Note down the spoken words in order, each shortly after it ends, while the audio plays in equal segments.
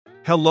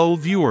Hello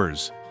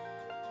viewers.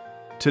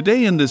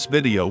 Today in this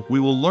video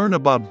we will learn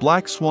about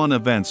Black Swan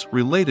events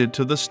related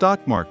to the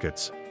stock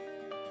markets.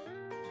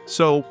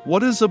 So,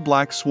 what is a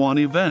Black Swan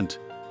event?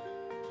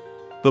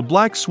 The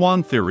Black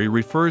Swan theory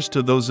refers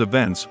to those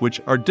events which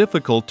are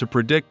difficult to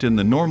predict in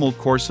the normal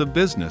course of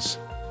business.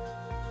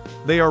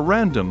 They are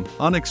random,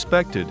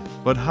 unexpected,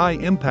 but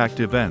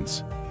high-impact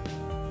events.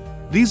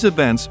 These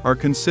events are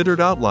considered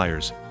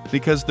outliers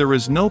because there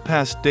is no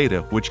past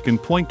data which can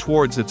point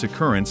towards its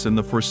occurrence in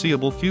the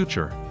foreseeable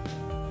future.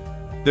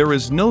 There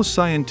is no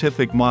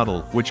scientific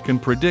model which can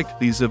predict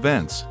these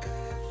events.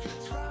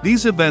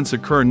 These events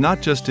occur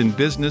not just in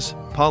business,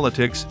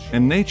 politics,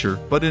 and nature,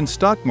 but in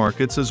stock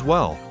markets as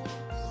well.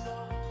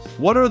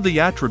 What are the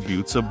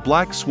attributes of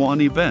Black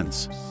Swan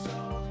events?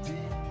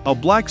 A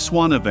Black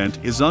Swan event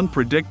is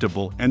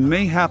unpredictable and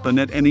may happen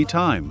at any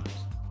time.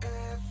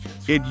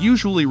 It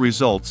usually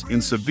results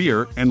in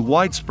severe and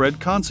widespread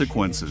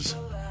consequences.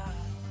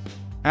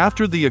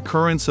 After the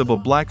occurrence of a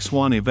Black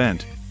Swan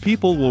event,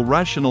 people will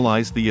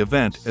rationalize the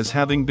event as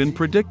having been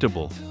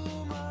predictable.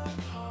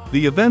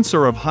 The events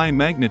are of high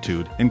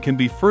magnitude and can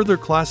be further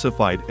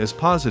classified as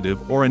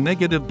positive or a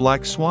negative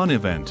Black Swan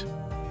event.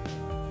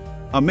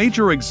 A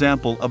major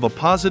example of a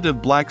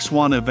positive Black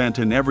Swan event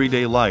in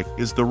everyday life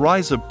is the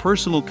rise of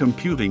personal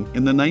computing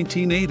in the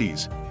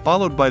 1980s,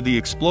 followed by the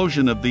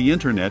explosion of the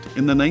Internet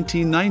in the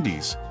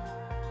 1990s.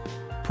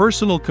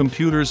 Personal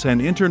computers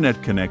and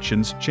Internet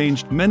connections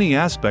changed many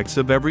aspects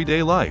of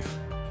everyday life.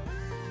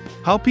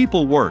 How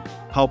people work,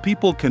 how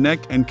people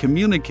connect and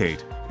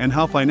communicate, and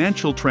how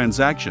financial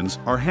transactions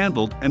are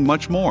handled, and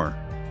much more.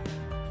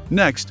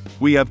 Next,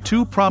 we have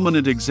two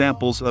prominent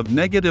examples of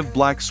negative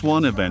Black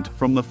Swan event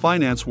from the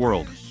finance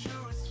world.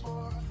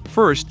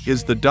 First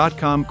is the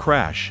dot-com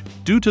crash.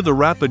 Due to the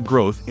rapid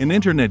growth in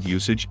Internet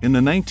usage in the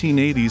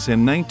 1980s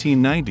and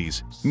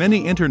 1990s,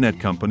 many Internet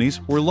companies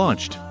were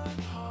launched.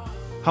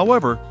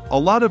 However, a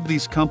lot of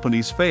these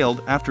companies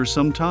failed after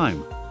some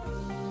time.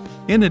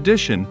 In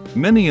addition,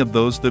 many of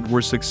those that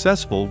were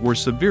successful were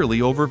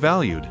severely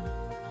overvalued.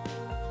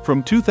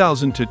 From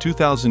 2000 to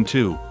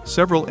 2002,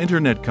 several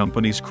Internet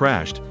companies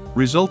crashed,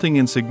 resulting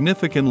in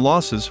significant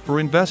losses for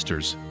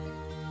investors.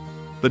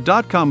 The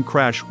dot-com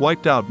crash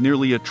wiped out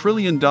nearly $1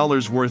 trillion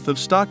worth of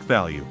stock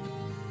value.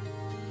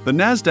 The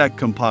Nasdaq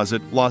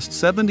Composite lost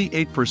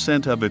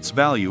 78% of its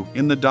value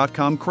in the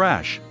dot-com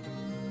crash.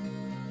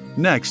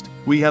 Next,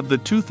 we have the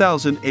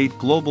 2008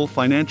 global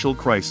financial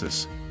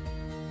crisis.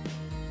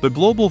 The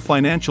global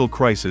financial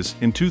crisis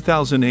in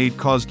 2008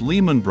 caused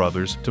Lehman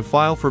Brothers to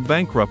file for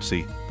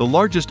bankruptcy, the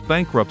largest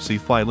bankruptcy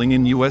filing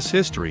in U.S.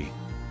 history.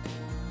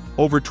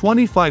 Over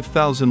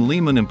 25,000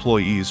 Lehman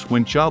employees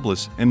went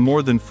jobless and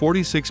more than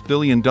 $46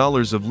 billion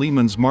of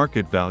Lehman's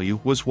market value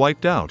was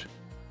wiped out.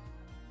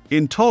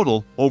 In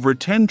total, over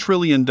 $10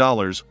 trillion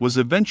was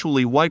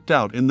eventually wiped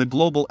out in the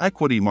global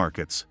equity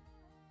markets.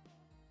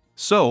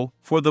 So,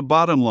 for the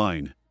bottom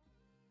line,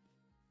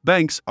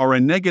 banks are a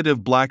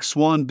negative Black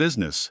Swan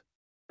business.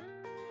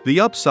 The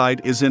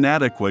upside is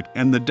inadequate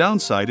and the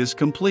downside is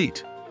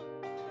complete.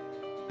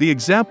 The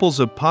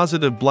examples of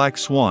positive Black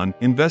Swan: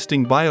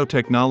 investing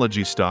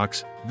biotechnology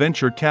stocks,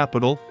 venture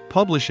capital,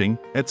 publishing,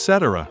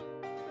 etc.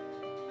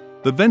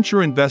 The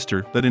venture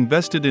investor that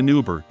invested in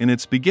Uber in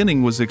its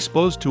beginning was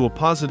exposed to a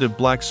positive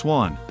Black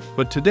Swan,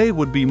 but today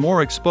would be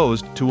more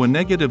exposed to a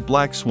negative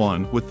Black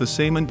Swan with the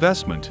same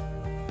investment.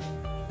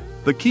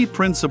 The key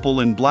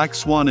principle in Black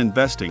Swan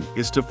investing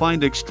is to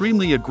find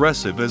extremely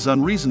aggressive as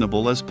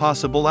unreasonable as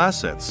possible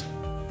assets.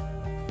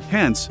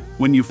 Hence,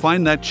 when you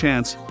find that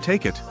chance,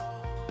 take it.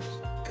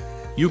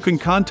 You can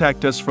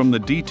contact us from the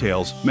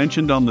details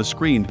mentioned on the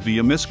screen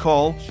via missed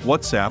call,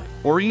 WhatsApp,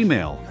 or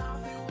email.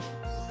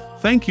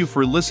 Thank you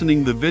for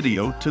listening the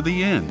video to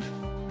the end.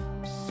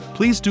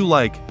 Please do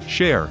like,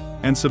 share,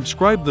 and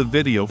subscribe the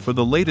video for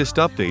the latest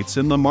updates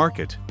in the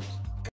market.